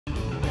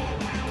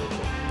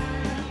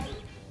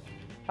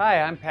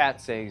Hi, I'm Pat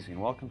Sagsby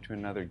and welcome to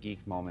another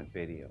Geek Moment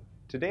video.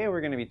 Today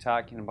we're going to be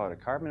talking about a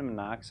carbon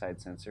monoxide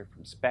sensor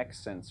from SPEC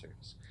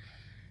Sensors.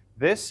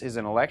 This is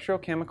an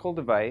electrochemical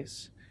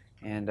device,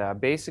 and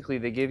basically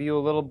they give you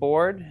a little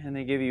board and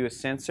they give you a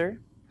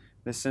sensor.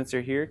 This sensor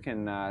here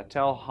can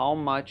tell how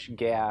much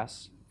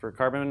gas for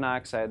carbon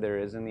monoxide there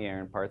is in the air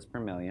in parts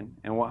per million.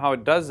 And how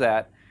it does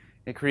that,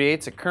 it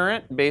creates a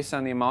current based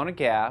on the amount of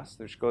gas,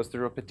 which goes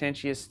through a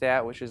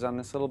potentiostat, which is on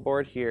this little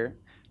board here,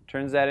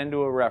 turns that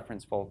into a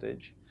reference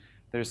voltage.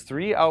 There's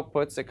three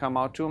outputs that come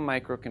out to a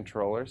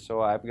microcontroller.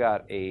 So I've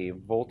got a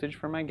voltage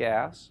for my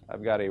gas,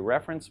 I've got a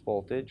reference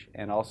voltage,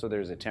 and also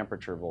there's a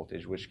temperature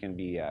voltage, which can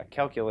be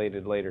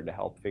calculated later to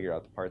help figure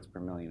out the parts per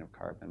million of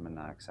carbon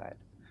monoxide.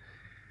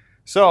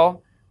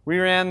 So we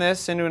ran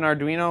this into an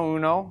Arduino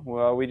Uno.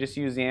 Well, we just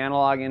used the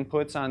analog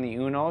inputs on the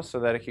Uno so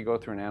that it could go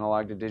through an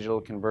analog to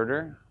digital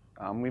converter.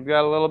 We've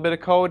got a little bit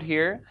of code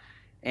here.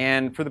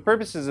 And for the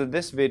purposes of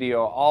this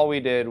video, all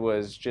we did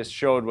was just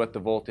showed what the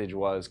voltage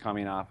was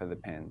coming off of the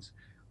pins.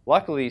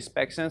 Luckily,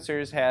 SPEC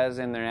Sensors has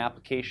in their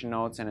application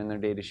notes and in their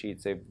data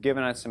sheets, they've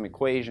given us some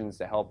equations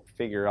to help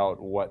figure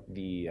out what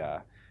the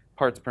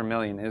parts per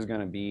million is going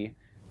to be.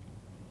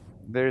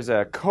 There's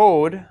a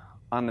code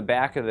on the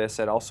back of this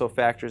that also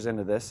factors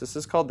into this. This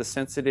is called the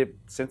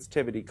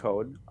sensitivity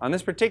code. On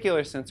this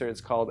particular sensor,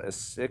 it's called a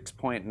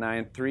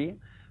 6.93.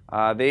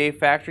 They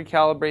factory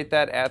calibrate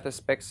that at the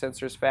SPEC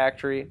Sensors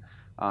factory.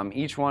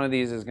 Each one of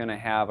these is going to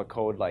have a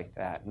code like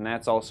that, and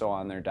that's also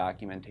on their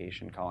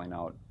documentation calling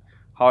out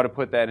how to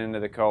put that into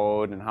the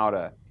code and how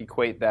to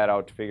equate that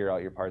out to figure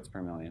out your parts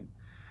per million.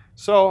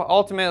 So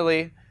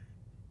ultimately,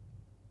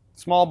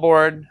 small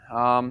board,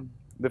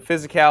 the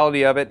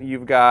physicality of it,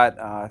 you've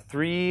got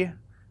three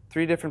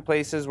different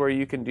places where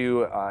you can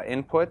do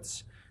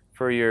inputs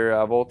for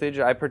your voltage.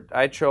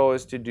 I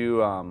chose to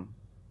do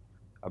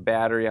a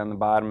battery on the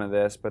bottom of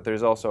this, but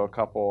there's also a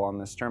couple on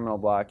this terminal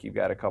block. You've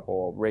got a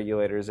couple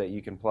regulators that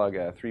you can plug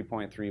a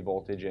 3.3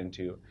 voltage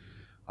into.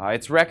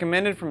 It's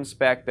recommended from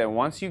SPEC that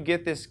once you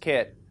get this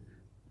kit,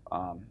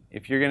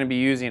 if you're going to be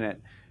using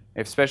it,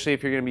 especially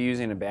if you're going to be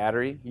using a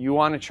battery, you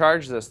want to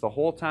charge this the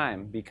whole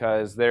time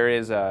because there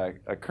is a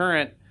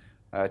current,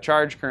 a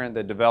charge current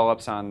that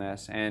develops on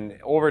this, and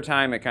over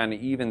time it kind of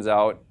evens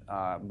out,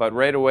 but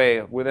right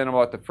away, within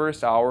about the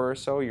first hour or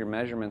so, your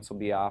measurements will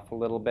be off a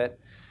little bit.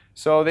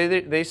 So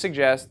they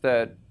suggest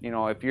that, you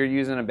know, if you're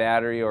using a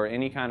battery or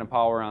any kind of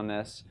power on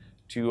this,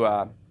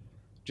 to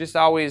just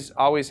always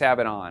have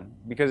it on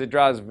because it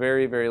draws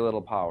very, very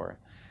little power.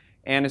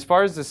 And as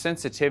far as the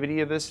sensitivity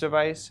of this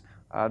device,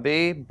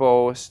 they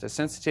boast a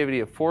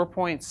sensitivity of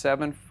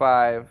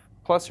 4.75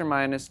 plus or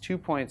minus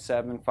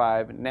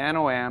 2.75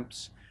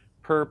 nanoamps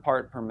per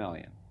part per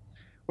million,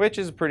 which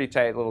is a pretty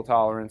tight little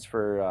tolerance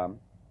for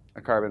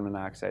a carbon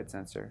monoxide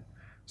sensor.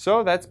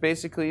 So that's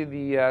basically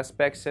the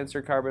SPEC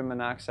Sensor Carbon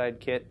Monoxide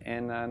Kit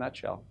in a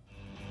nutshell.